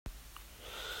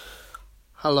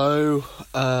Hello,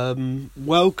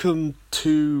 welcome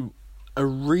to a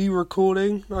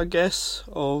re-recording, I guess,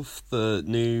 of the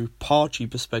new Parchy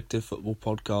Perspective Football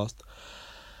Podcast.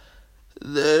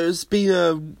 There's been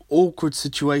an awkward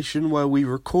situation where we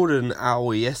recorded an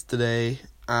hour yesterday,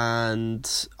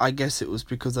 and I guess it was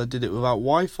because I did it without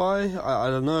Wi-Fi,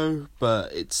 I don't know,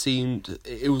 but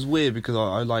it was weird because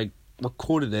I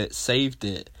recorded it, saved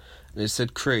it, and it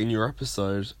said create a new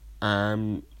episode,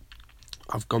 and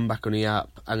I've gone back on the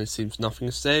app and it seems nothing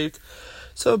is saved.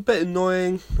 So a bit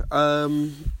annoying.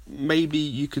 Maybe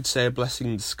you could say a blessing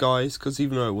in disguise, because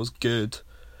even though it was good,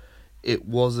 it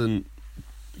wasn't,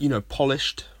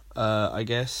 polished, I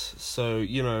guess. So,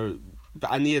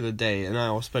 but at the end of the day, an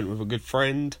hour spent with a good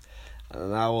friend,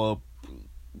 an hour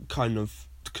kind of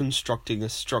constructing a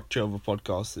structure of a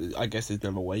podcast, I guess is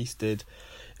never wasted.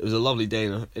 It was a lovely day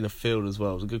in a field as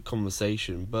well. It was a good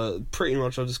conversation. But pretty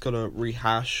much I'm just going to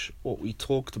rehash what we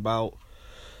talked about.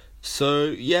 So,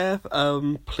 yeah,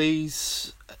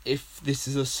 please, if this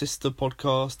is a sister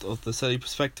podcast of the Celly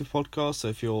Perspective podcast, so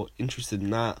if you're interested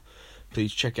in that,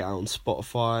 please check it out on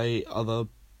Spotify, other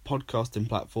podcasting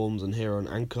platforms, and here on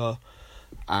Anchor.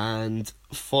 And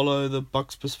follow the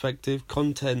Bucks Perspective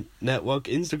Content Network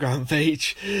Instagram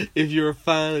page. If you're a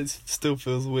fan, it still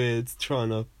feels weird trying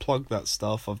to plug that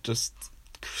stuff. I've just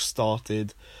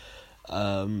started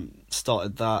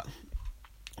that.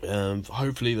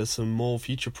 Hopefully there's some more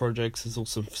future projects. There's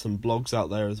also some blogs out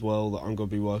there as well that I'm going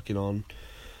to be working on.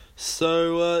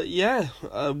 So,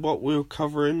 what we're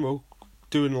covering, we're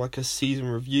doing like a season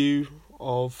review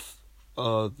of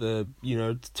the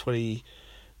 2019-20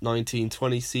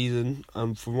 season.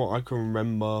 From what I can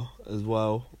remember as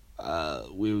well,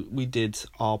 we did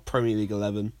our Premier League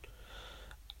 11.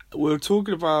 We were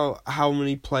talking about how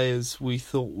many players we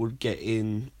thought would get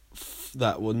in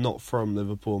that were not from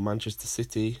Liverpool and Manchester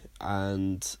City,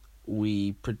 and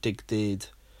we predicted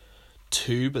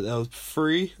 2, but there was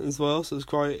 3 as well, so it's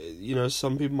quite,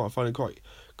 some people might find it quite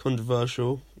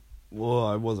controversial. Well,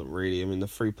 I wasn't really. I mean, the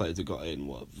 3 players who got in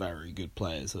were very good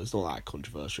players, so it's not that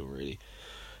controversial, really.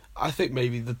 I think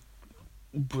maybe the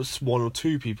 1 or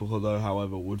 2 people, though,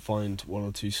 however, would find 1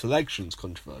 or 2 selections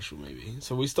controversial, maybe.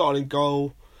 So we started in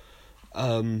goal.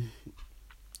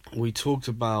 We talked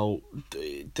about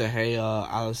De Gea,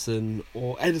 Alisson,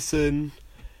 or Ederson,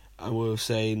 and we were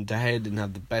saying De Gea didn't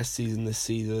have the best season this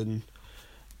season,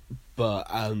 but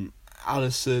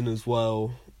Alisson as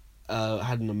well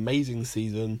had an amazing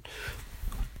season,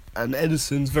 and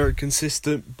Ederson's very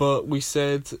consistent, but we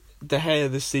said De Gea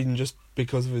this season just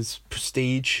because of his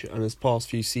prestige and his past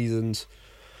few seasons,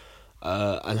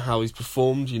 and how he's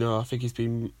performed. I think he's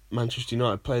been Manchester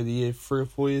United Player of the Year 3 or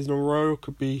 4 years in a row.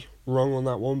 Could be wrong on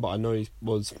that one, but I know he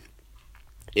was,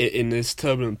 in this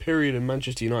turbulent period in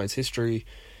Manchester United's history,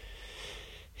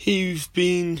 he's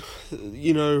been,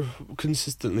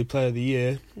 consistently Player of the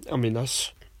Year. I mean,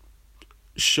 that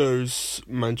shows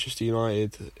Manchester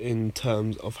United in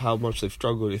terms of how much they've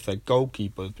struggled if their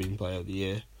goalkeeper has been Player of the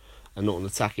Year and not an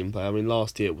attacking player. I mean,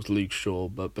 last year it was Luke Shaw,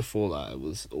 but before that it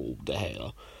was all De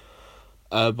Gea.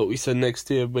 But we said next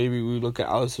year maybe we look at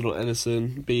Alisson or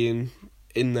Ederson being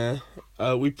in there.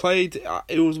 It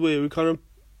was weird, we kind of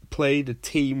played a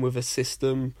team with a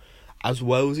system as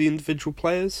well as the individual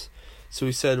players. So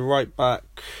we said right back,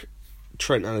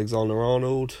 Trent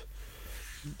Alexander-Arnold,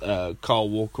 Kyle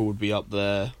Walker would be up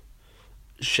there,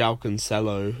 João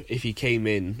Cancelo, if he came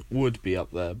in, would be up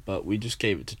there, but we just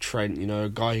gave it to Trent, a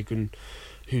guy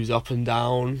who's up and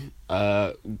down,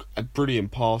 a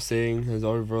brilliant passing, has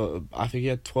over, I think he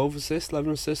had 12 assists,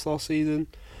 11 assists last season,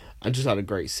 and just had a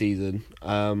great season.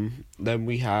 Then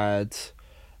we had,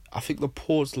 I think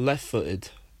Laporte's left-footed,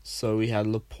 so we had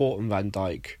Laporte and Van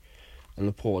Dijk, and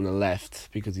Laporte on the left,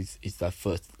 because he's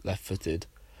left-footed.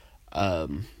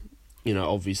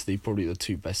 Obviously probably the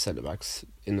 2 best centre-backs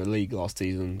in the league last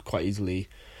season, quite easily.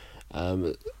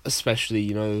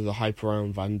 Especially, the hype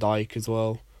around Van Dijk as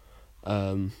well.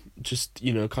 Just,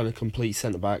 kind of complete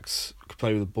centre-backs, can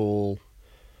play with the ball,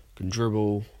 can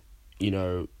dribble,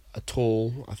 are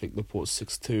tall. I think Laporte's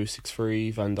 6'2",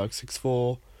 6'3", Van Dijk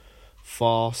 6'4",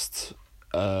 fast,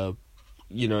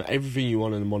 everything you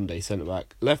want in a modern-day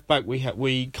centre-back. Left-back,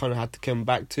 we kind of had to come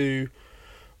back to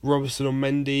Robertson or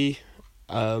Mendy.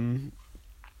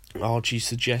 Archie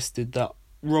suggested that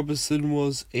Robertson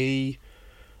was a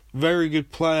very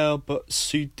good player, but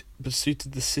suited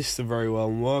the system very well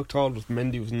and worked hard.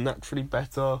 Mendy was naturally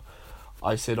better.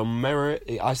 I said on merit,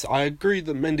 I agree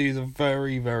that Mendy is a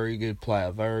very, very good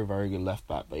player, very, very good left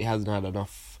back, but he hasn't had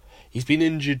enough. He's been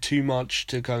injured too much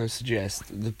to kind of suggest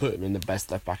to put him in the best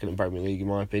left back in the Premier League, in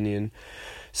my opinion.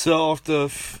 So after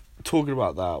talking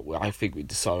about that, I think we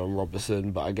decide on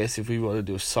Robertson, but I guess if we want to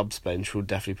do a sub-bench, we'll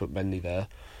definitely put Mendy there.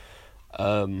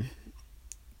 And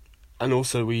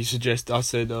also we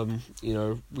said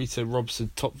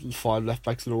Robertson top 5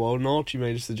 left-backs in the world, and Archie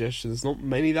made a suggestion. There's not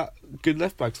many that good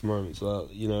left-backs at the moment, so,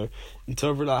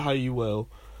 interpret that how you will.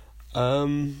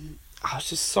 I was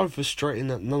just so frustrating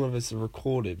that none of us have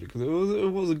recorded, because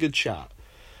it was a good chat.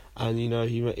 And,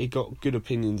 he got good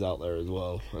opinions out there as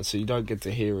well. And so you don't get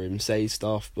to hear him say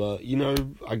stuff. But,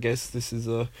 I guess this is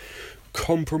a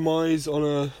compromise on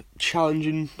a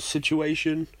challenging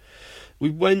situation. We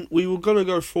were going to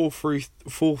go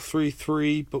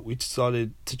 4-3-3, but we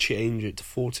decided to change it to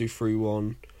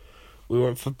 4-2-3-1. We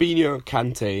went Fabinho and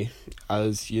Kante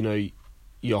as,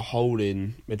 your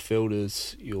holding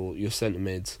midfielders, your centre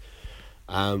mids.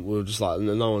 We were just like,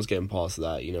 no one's getting past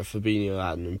that. Fabinho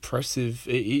had an impressive...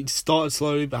 He started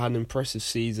slowly, but had an impressive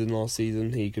season last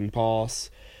season. He can pass,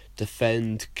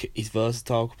 defend, he's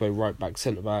versatile, can play right back,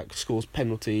 centre back, scores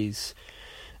penalties.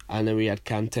 And then we had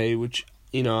Kante, which,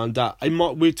 and that...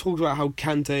 We talked about how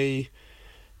Kante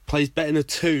plays better in a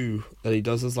 2 than he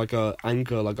does as like a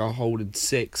anchor, like a holding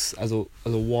 6, as a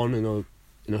 1 in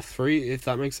a 3, if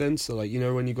that makes sense. So,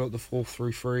 when you got the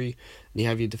 4-3-3 and you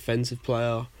have your defensive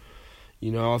player...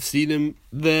 I've seen him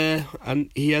there, and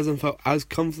he hasn't felt as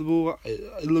comfortable,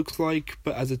 it looks like.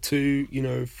 But as a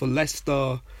 2, for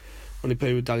Leicester, when he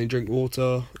played with Danny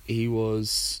Drinkwater, he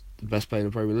was the best player in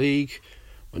the Premier League.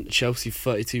 Went to Chelsea,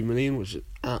 32 million, which is an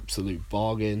absolute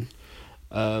bargain.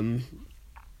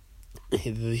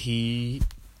 He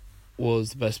was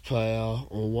the best player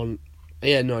on one...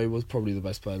 Yeah, no, he was probably the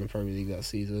best player in the Premier League that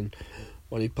season.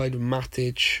 When he played with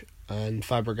Matic and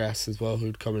Fabregas as well,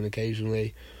 who'd come in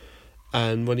occasionally.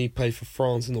 And when he played for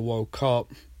France in the World Cup,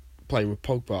 playing with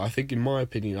Pogba, I think, in my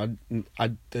opinion,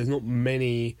 there's not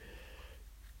many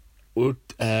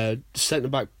centre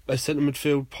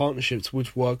midfield partnerships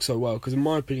which work so well. Because in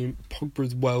my opinion, Pogba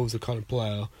as well is the kind of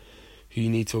player who you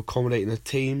need to accommodate in a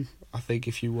team. I think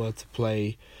if you were to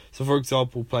play, so for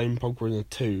example, playing Pogba in a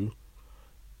 2,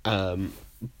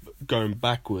 going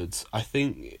backwards, I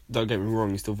think, don't get me wrong,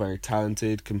 he's still very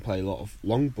talented, can play a lot of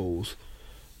long balls,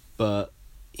 but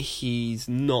he's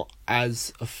not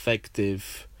as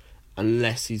effective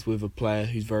unless he's with a player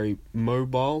who's very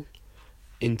mobile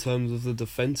in terms of the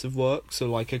defensive work.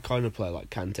 So like a kind of player like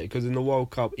Kante, because in the World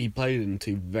Cup he played in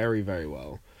 2 very, very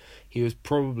well. He was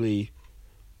probably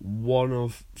one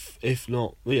of, if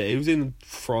not, he was in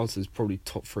France's probably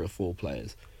top 3 or 4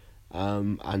 players.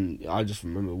 And I just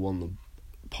remember one of the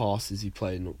passes he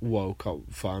played in the World Cup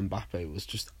for Mbappe was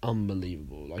just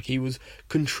unbelievable. Like, he was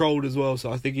controlled as well, so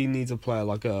I think he needs a player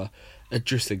like a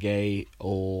Idrissa Gueye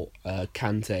or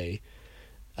Kante,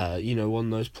 one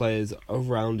of those players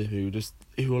around him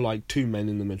who are like 2 men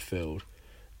in the midfield.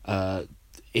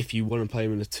 If you want to play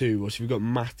him in a 2, or if you've got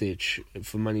Matic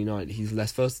for Man United, he's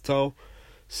less versatile.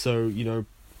 So,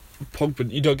 Pogba,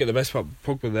 you don't get the best out of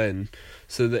Pogba then.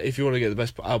 So that if you want to get the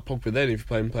best out of Pogba then, if you're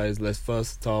playing players less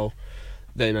versatile,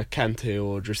 then a Kante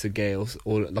or just a Gale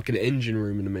or like an engine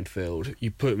room in the midfield,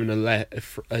 you put him in a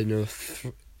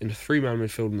 3-man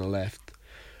midfield on the left,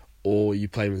 or you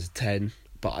play him as a 10.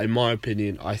 But in my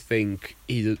opinion, I think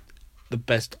the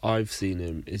best I've seen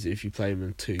him is if you play him in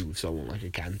a 2 with someone like a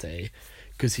Kante,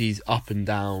 because he's up and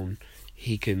down,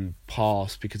 he can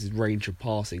pass because his range of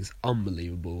passing is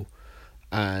unbelievable,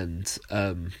 and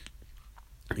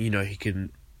he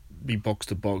can be box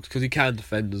to box because he can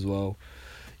defend as well.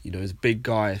 He's a big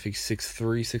guy, I think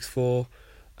 6'3", 6'4",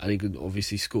 and he can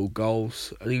obviously score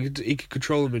goals. And he can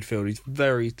control the midfield. He's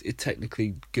very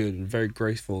technically good and very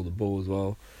graceful on the ball as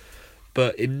well.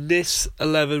 But in this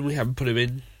 11, we haven't put him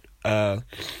in. I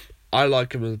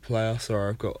like him as a player. Sorry,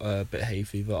 I've got a bit of hay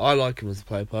fever. I like him as a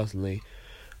player personally.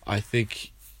 I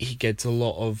think he gets a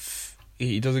lot of...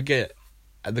 He doesn't get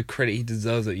the credit he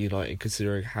deserves at United,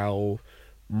 considering how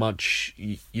much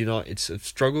United have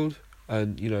struggled.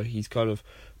 And, he's kind of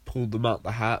pulled them out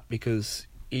the hat because,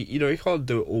 he can't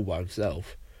do it all by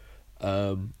himself.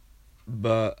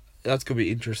 But that's going to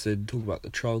be interesting, talk about the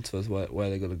transfers, where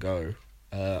they're going to go.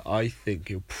 I think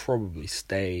he'll probably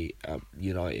stay at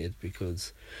United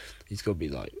because he's going to be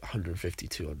like 150,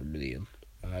 200 million.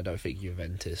 I don't think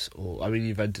Juventus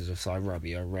have signed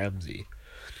Ramsey.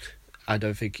 I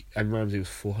don't think, and Ramsey was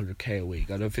 400k a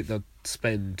week. I don't think they'll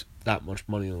spend that much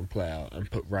money on a player and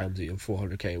put Ramsey on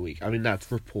 400k a week. I mean,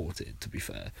 that's reported, to be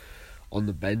fair, on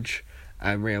the bench.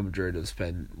 And Real Madrid have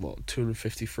spent,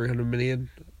 250, 300 million?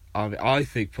 I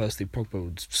think, personally, Pogba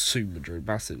would suit Madrid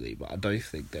massively, but I don't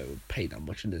think they would pay that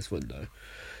much in this window.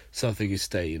 So I think he'll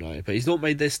stay United. But he's not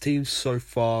made this team so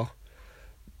far.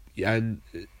 And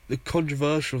the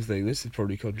controversial thing, this is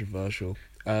probably controversial,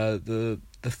 the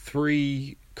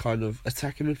three kind of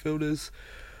attacking midfielders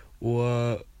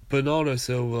were Bernardo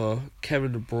Silva,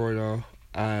 Kevin De Bruyne,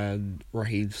 and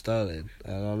Raheem Sterling.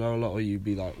 And I know a lot of you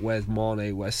be like, where's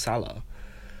Mane, where's Salah?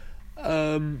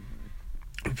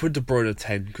 Put De Bruyne at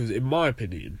 10, because in my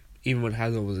opinion, even when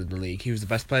Hazard was in the league, he was the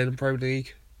best player in the Premier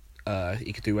League.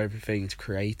 He could do everything, he's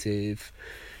creative.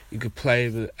 You could play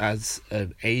him as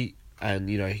an 8, and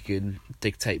he can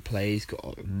dictate play. He's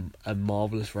got a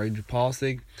marvellous range of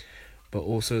passing, but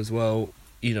also as well,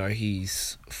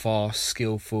 he's fast,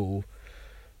 skillful.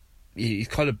 He's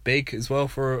kind of big as well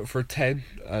for a 10,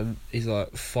 and he's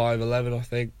like 5'11", I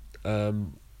think.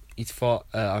 He's fast.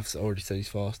 I've already said he's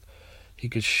fast. He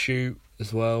could shoot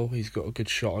as well. He's got a good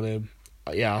shot on him.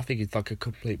 Yeah, I think he's like a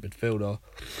complete midfielder.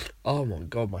 Oh my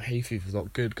god, my hay fever's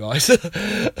not good, guys.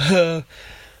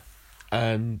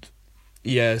 And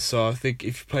yeah, so I think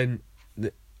if you're playing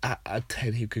at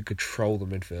 10, he could control the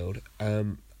midfield.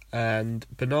 And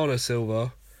Bernardo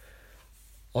Silva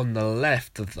on the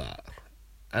left of that,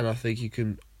 and I think you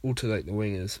can alternate the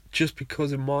wingers, just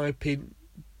because in my opinion,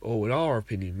 or in our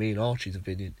opinion, me and Archie's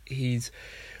opinion, he's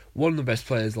one of the best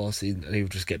players last season, and he will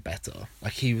just get better.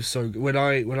 Like, he was so good. When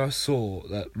I saw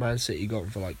that Man City got him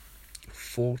for like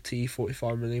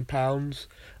 45 million pounds,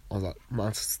 I was like,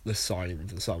 man, the signing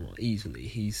for the summer easily.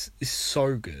 He's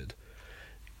so good.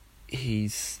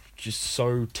 He's just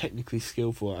so technically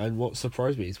skillful, and what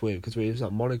surprised me is weird, because when he was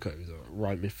at Monaco, he was a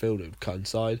right midfielder, cut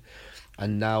inside,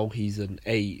 and now he's an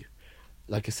 8,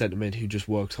 like a centre mid who just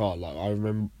works hard. Like, I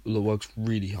remember, works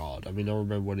really hard. I mean, I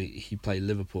remember when he played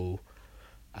Liverpool,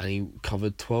 and he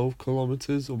covered 12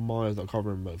 kilometres or miles. I can't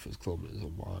remember if it was kilometres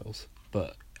or miles,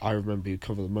 but I remember he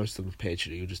covered most of the pitch,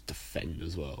 and he would just defend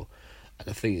as well. And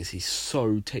the thing is, he's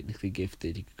so technically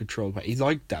gifted. He can control play. He's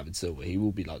like David Silva. He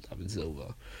will be like David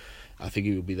Silva. I think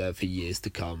he will be there for years to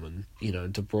come, and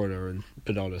De Bruyne and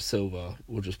Bernardo Silva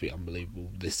will just be unbelievable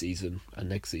this season and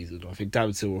next season. I think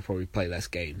David Silva will probably play less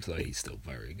games, though he's still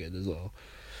very good as well.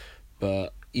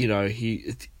 But he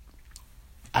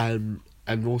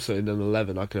and also in an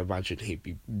 11, I can imagine he'd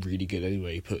be really good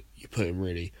anyway. You put him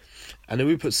really, and then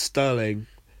we put Sterling.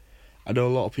 I know a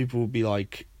lot of people will be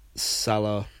like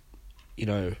Salah,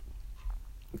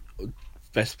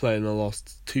 best player in the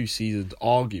last 2 seasons,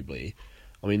 arguably.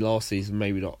 I mean, last season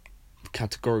maybe not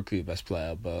categorically the best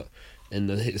player, but in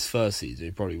his first season,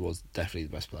 he probably was definitely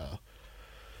the best player.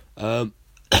 Oh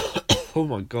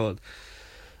my god.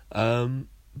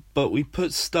 But we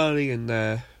put Sterling in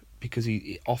there because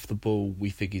he off the ball, we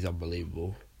think he's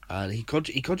unbelievable, and he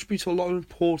contributes to a lot of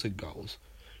important goals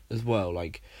as well.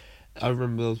 Like, I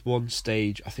remember there was one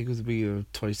stage, I think it was the beginning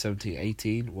of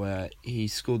 2017-18, where he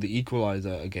scored the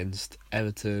equaliser against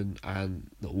Everton and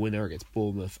the winner against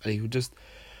Bournemouth, and he would just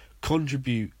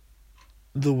contribute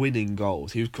the winning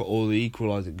goals. He would or the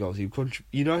equalising goals. He would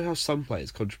you know how some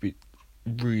players contribute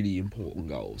really important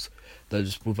goals? They're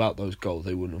just, without those goals,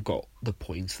 they wouldn't have got the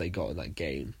points they got in that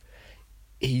game.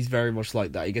 He's very much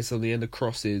like that. He gets on the end of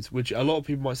crosses, which a lot of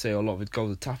people might say a lot of his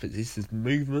goals are tap-ins. It's his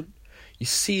movement. You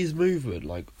see his movement,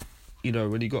 like,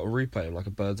 when you got a replay of like a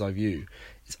bird's eye view,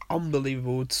 it's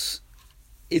unbelievable. It's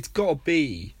got to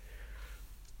be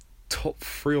top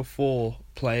 3 or 4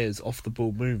 players off the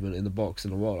ball movement in the box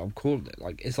in the world. I'm calling it.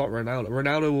 Like, it's like Ronaldo.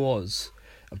 Ronaldo was,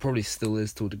 and probably still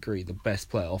is to a degree, the best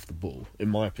player off the ball, in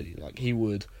my opinion. Like, he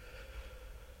would,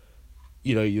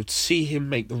 you'd see him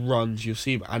make the runs, you'll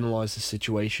see him analyse the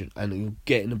situation, and he'll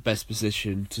get in the best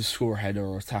position to score a header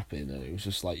or a tap in, and it was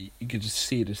just like, you could just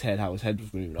see in his head how his head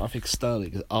was moving. I think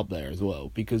Sterling is up there as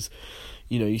well, because,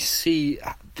 you see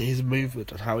his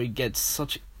movement and how he gets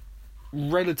such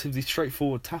relatively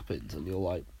straightforward tap ins, and you're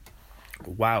like,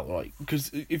 wow, like, because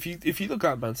if you look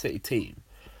at Man City team,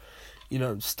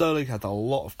 Sterling had a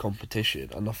lot of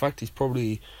competition, and the fact he's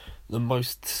probably the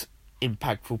most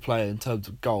impactful player in terms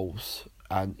of goals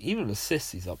and even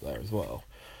assists, he's up there as well,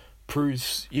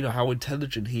 proves how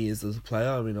intelligent he is as a player.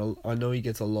 I mean, I know he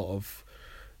gets a lot of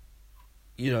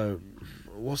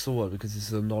what's the word, because this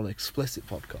is a non-explicit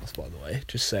podcast, by the way,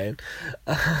 just saying.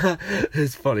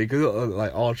 It's funny because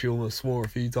like Archie almost swore a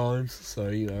few times, so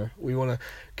we want to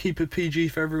keep it PG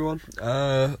for everyone.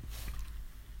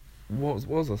 What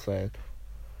was I saying?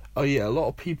 Oh yeah, a lot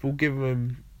of people give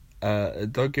him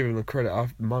don't give him the credit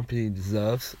in my opinion he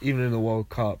deserves. Even in the World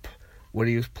Cup, when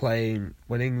England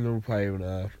were playing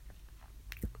a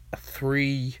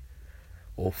 3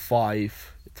 or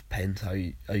 5, it depends how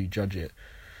you judge it,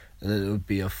 and then it would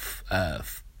be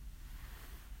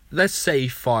let's say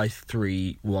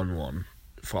 5-3-1-1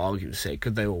 for argument's sake,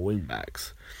 because they were wing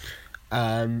backs.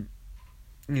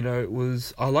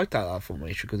 I liked that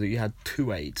formation because you had 2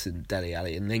 8s in Dele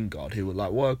Alli and Lingard who would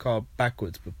like work hard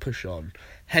backwards but push on.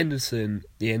 Henderson,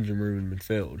 the engine room in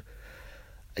midfield.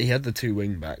 He had the 2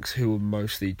 wing backs who were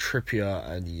mostly Trippier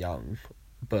and Young,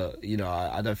 but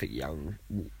I don't think Young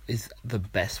is the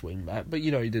best wing back, but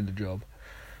he did the job.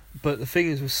 But the thing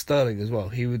is with Sterling as well,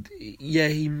 he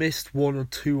missed 1 or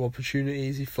 2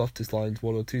 opportunities, he fluffed his lines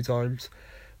 1 or 2 times,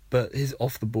 but his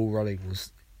off the ball running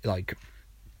was like,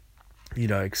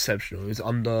 exceptional.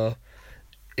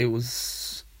 It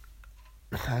was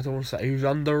I don't want to say he was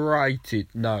underrated.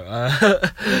 No,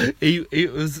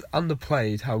 it was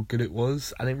underplayed how good it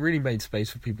was, and it really made space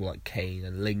for people like Kane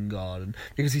and Lingard, and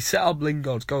because he set up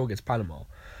Lingard's goal against Panama.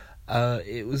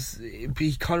 He's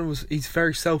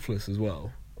very selfless as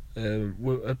well,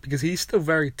 because he's still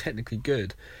very technically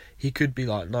good. He could be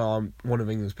like, no, I'm one of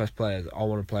England's best players. I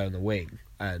want to play on the wing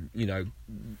and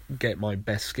get my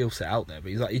best skill set out there.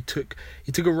 But he's like he took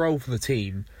a role for the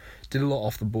team. Did a lot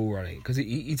off the ball running because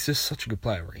he's just such a good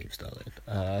player, Raheem Sterling.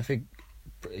 I think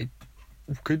he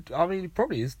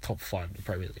probably is top 5 in the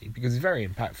Premier League because he's very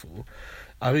impactful.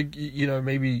 I think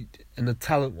maybe in the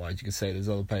talent wise, you could say there's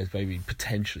other players maybe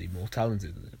potentially more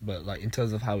talented than him, but like in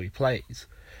terms of how he plays,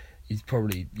 he's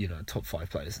probably top 5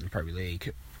 players in the Premier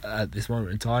League at this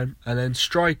moment in time. And then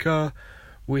striker,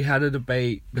 we had a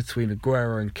debate between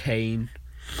Aguero and Kane.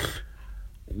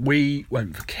 We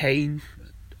went for Kane.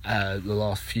 The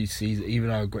last few seasons, even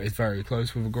though it's very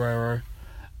close with Aguero.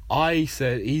 Archie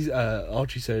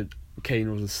said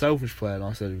Kane was a selfish player, and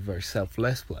I said he was a very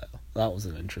selfless player. That was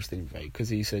an interesting debate, because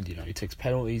he said, he takes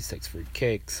penalties, takes free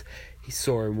kicks. He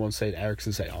saw in one side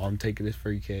Eriksen say, I'm taking this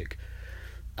free kick.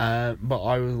 But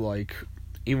I was like,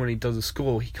 even when he does a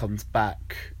score, he comes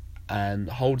back and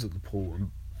holds at the ball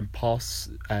and pass,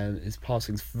 and his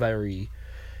passing's very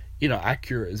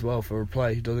accurate as well for a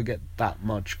player who doesn't get that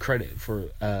much credit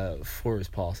for his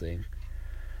passing.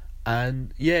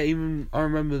 And even I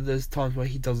remember there's times where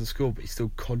he doesn't score, but he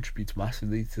still contributes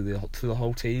massively to the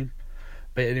whole team.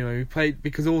 But anyway, we played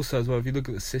because also as well, if you look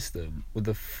at the system with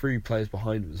the 3 players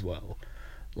behind him as well,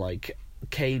 like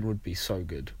Kane would be so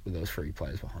good with those 3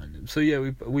 players behind him. So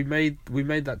we made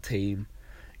that team,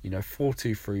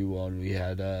 4-2-3-1. We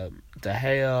had De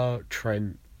Gea,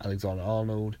 Trent,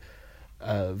 Alexander-Arnold,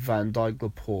 Van Dijk,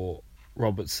 Laporte,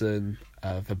 Robertson,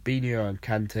 Fabinho and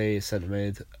Kante, centre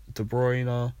mid, De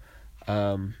Bruyne.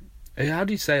 How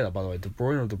do you say that, by the way? De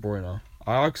Bruyne or De Bruyne?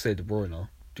 I could say De Bruyne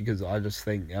because I just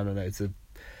think, I don't know, it's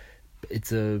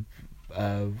a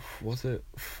what's it?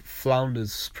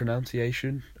 Flounders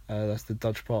pronunciation. That's the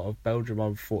Dutch part of Belgium.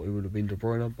 I thought it would have been De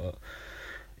Bruyne, but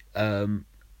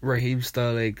Raheem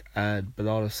Sterling and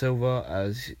Bernardo Silva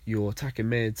as your attacking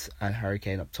mids and Harry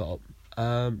Kane up top.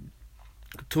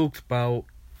 Talked about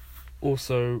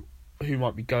also who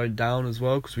might be going down as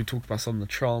well, because we talked about some of the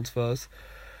transfers,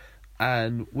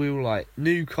 and we were like,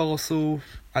 Newcastle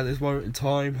at this moment in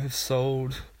time have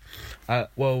sold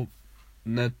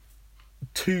the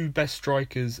 2 best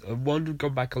strikers. One had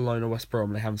gone back on loan at West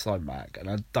Brom and they haven't signed back, and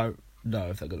I don't know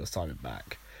if they're going to sign him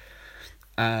back.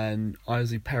 And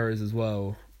Ayoze Perez as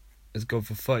well has gone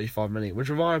for 35 million, which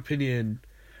in my opinion,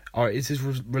 alright, it's his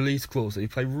release clause. He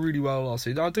played really well last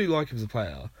season. I do like him as a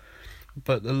player,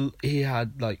 but he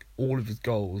had like all of his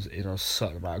goals in a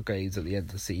certain amount of games at the end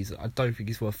of the season. I don't think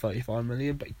he's worth 35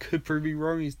 million, but he could prove me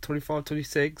wrong. He's 25,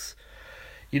 26.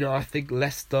 I think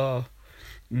Leicester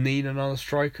need another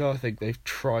striker. I think they've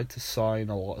tried to sign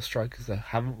a lot of strikers that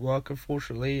haven't worked,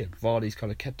 unfortunately, and Vardy's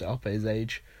kind of kept it up at his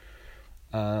age.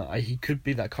 He could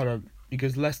be that kind of,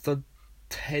 because Leicester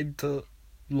tend to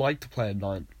like to play a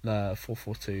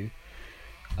 4-4-2.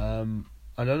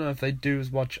 I don't know if they do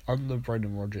as much under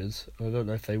Brendan Rodgers. I don't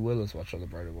know if they will as much under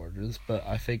Brendan Rodgers, but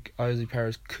I think Ayoze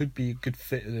Perez could be a good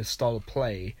fit in his style of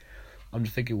play. I'm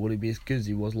just thinking, will he be as good as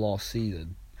he was last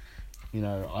season? I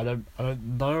don't know.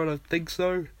 I don't think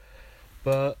so,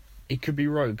 but it could be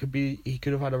wrong. He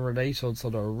could have had a renaissance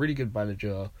under a really good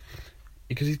manager,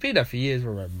 because he's been there for years.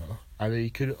 Remember, and he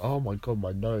could. Oh my god,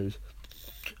 my nose.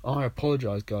 I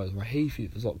apologise, guys. My hay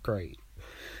fever's not great.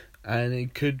 And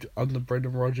it could, under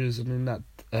Brendan Rodgers and in that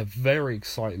very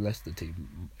exciting Leicester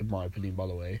team, in my opinion, by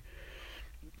the way,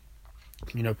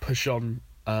 push on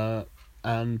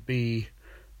and be,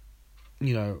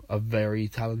 a very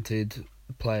talented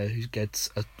player who gets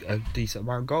a decent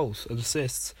amount of goals and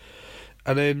assists.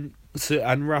 And then,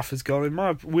 and Rafa's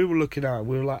gone. We were looking at,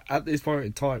 we were like, at this point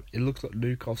in time, it looks like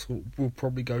Newcastle will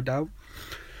probably go down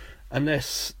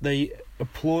unless they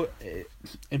employ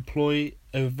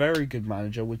a very good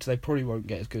manager, which they probably won't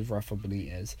get as good as Rafa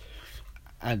Benitez,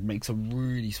 and make some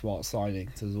really smart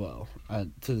signings as well,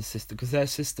 and to the system, because their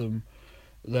system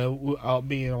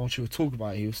Me and Archie were talking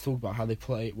about it. He was talking about how they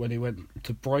play when he went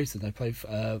to Brighton. They played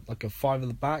like a 5 at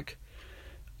the back,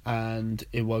 and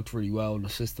it worked really well, and the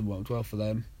system worked well for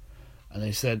them. And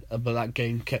they said, but that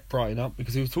game kept Brighton up,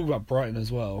 because he was talking about Brighton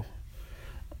as well.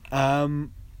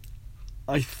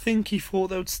 I think he thought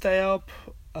they would stay up.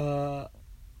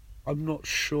 I'm not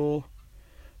sure.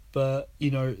 But,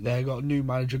 they got a new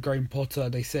manager, Graham Potter.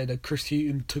 They said that Chris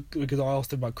Hughton because I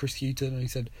asked him about Chris Hughton, and he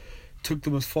said took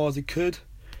them as far as he could.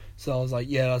 So I was like,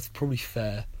 yeah, that's probably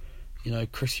fair.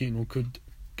 Chris Hughton could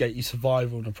get you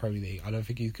survival in the Premier League. I don't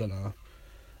think he's going to,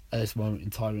 at this moment in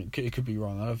time, it could be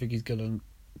wrong. I don't think he's going to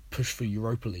push for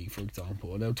Europa League, for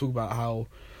example. And they'll talk about how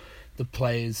the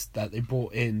players that they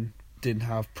brought in didn't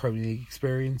have Premier League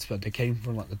experience, but they came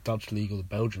from like the Dutch League or the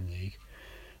Belgian League,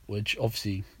 which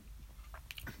obviously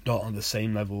not on the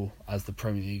same level as the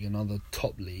Premier League and other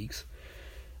top leagues.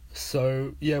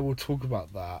 So yeah, we'll talk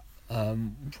about that.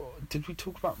 Did we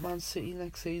talk about Man City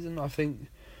next season?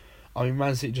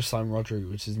 Man City just signed Rodri,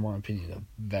 which is, in my opinion, a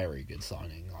very good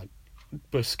signing. Like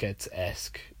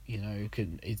Busquets-esque,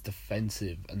 he's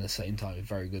defensive and at the same time he's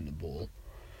very good in the ball.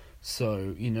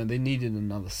 So, they needed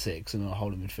another 6 and a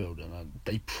holding midfielder, and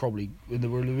they probably, with the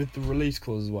release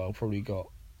clause as well, probably got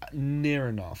near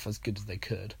enough as good as they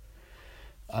could.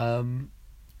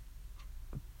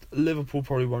 Liverpool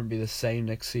probably won't be the same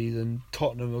next season.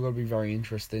 Tottenham are going to be very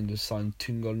interesting to sign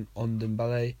Tungon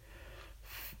Ondembele.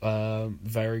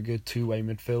 Very good two-way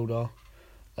midfielder.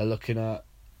 They're looking at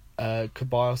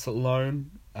Ceballos at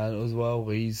loan as well.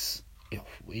 He's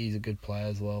a good player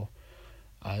as well.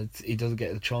 He doesn't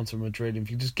get the chance from Madrid. If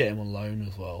you just get him on loan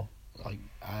as well,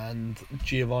 and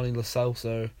Giovanni Lo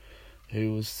Celso,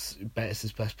 who was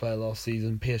Betis' best player last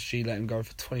season, PSG let him go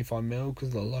for 25 mil because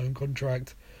of the loan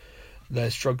contract. They're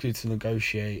struggling to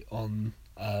negotiate on,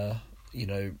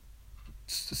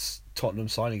 Tottenham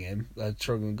signing him. They're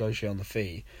struggling to negotiate on the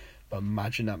fee. But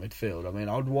imagine that midfield.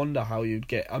 I'd wonder how you'd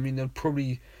get. They'll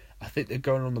probably. I think they're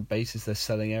going on the basis they're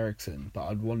selling Eriksen, but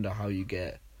I'd wonder how you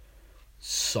get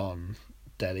Son,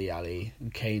 Dele Alli,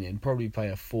 and Kane in. Probably play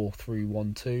a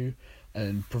 4-3-1-2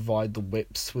 and provide the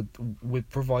width with the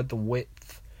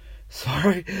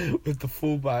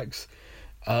fullbacks.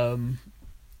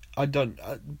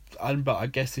 But I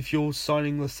guess if you're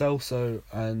signing Lo Celso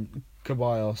and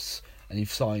Ceballos and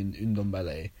you've signed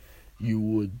Ndombele, you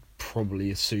would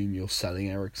probably assume you're selling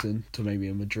Eriksen to maybe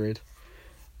a Madrid.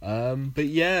 But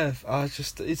yeah, it's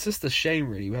just a shame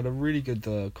really. We had a really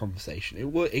good conversation.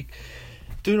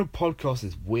 Doing a podcast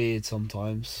is weird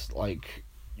sometimes. Like,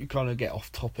 you kind of get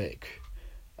off topic.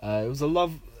 It was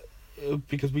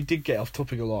because we did get off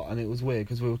topic a lot, and it was weird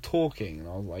because we were talking, and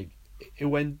I was like, it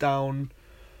went down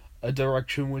a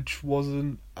direction which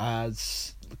wasn't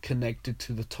as connected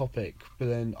to the topic. But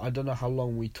then I don't know how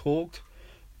long we talked,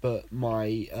 but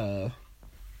my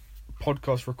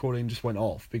podcast recording just went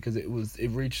off because it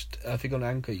reached, I think on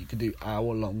Anchor you could do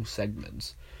hour-long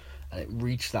segments, and it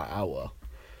reached that hour.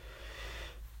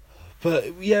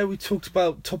 But yeah, we talked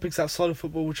about topics outside of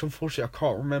football, which unfortunately I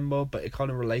can't remember, but it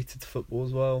kind of related to football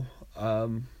as well.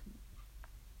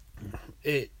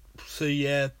 So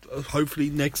yeah,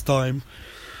 hopefully next time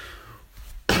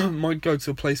might go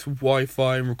to a place with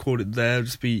Wi-Fi and record it there,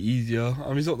 just be easier.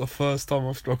 It's not the first time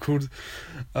I've struggled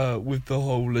with the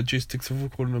whole logistics of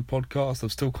recording a podcast. I'm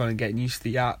still kind of getting used to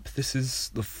the app. This is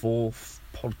the 4th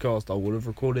podcast I would have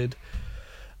recorded.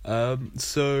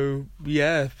 So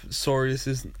yeah, sorry this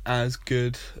isn't as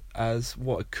good as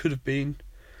what it could have been.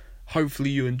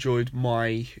 Hopefully you enjoyed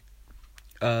my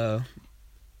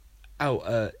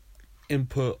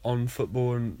input on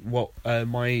football and what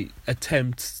my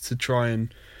attempt to try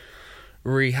and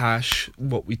rehash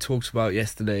what we talked about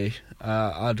yesterday.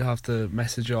 I'd have to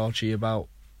message Archie about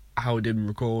how I didn't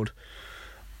record,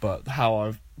 but how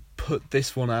I've put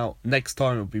this one out. Next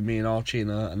time it'll be me and Archie,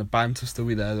 and the banter still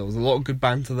be there. There was a lot of good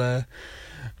banter there.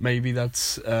 Maybe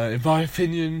that's in my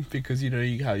opinion, because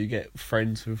how you get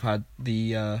friends who've had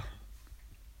the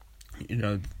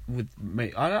with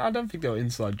me. I don't think they were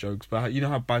inside jokes, but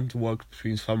how banter works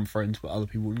between some friends, but other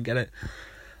people wouldn't get it.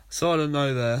 So I don't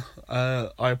know there.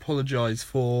 I apologise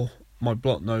for my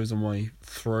blocked nose and my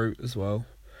throat as well.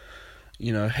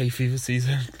 Hay fever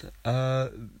season.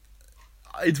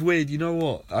 It's weird, you know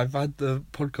what? I've had the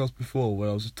podcast before where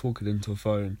I was just talking into a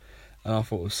phone, and I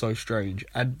thought it was so strange.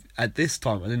 And at this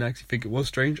time, I didn't actually think it was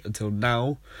strange until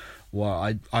now,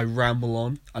 where I ramble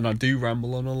on, and I do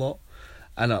ramble on a lot.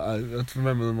 And I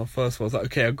remember my first one, I was like,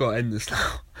 okay, I've got to end this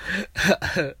now.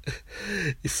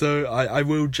 So I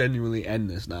will genuinely end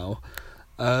this now.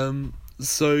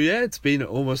 So yeah, it's been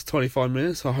almost 25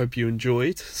 minutes. I hope you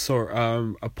enjoyed.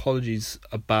 So apologies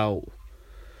about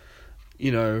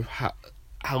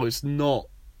how it's not,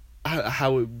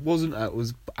 how it wasn't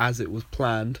as it was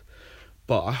planned.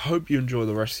 But I hope you enjoy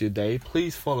the rest of your day.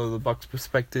 Please follow the Bucks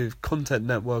Perspective Content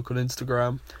Network on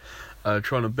Instagram.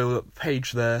 Trying to build up a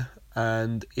page there.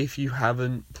 And if you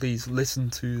haven't, please listen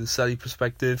to the Sally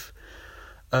Perspective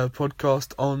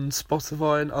podcast on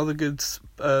Spotify and other good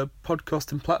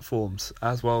podcasting platforms,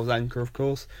 as well as Anchor, of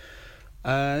course.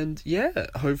 And yeah,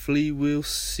 hopefully we'll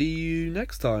see you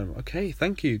next time. Okay,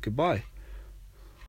 thank you. Goodbye.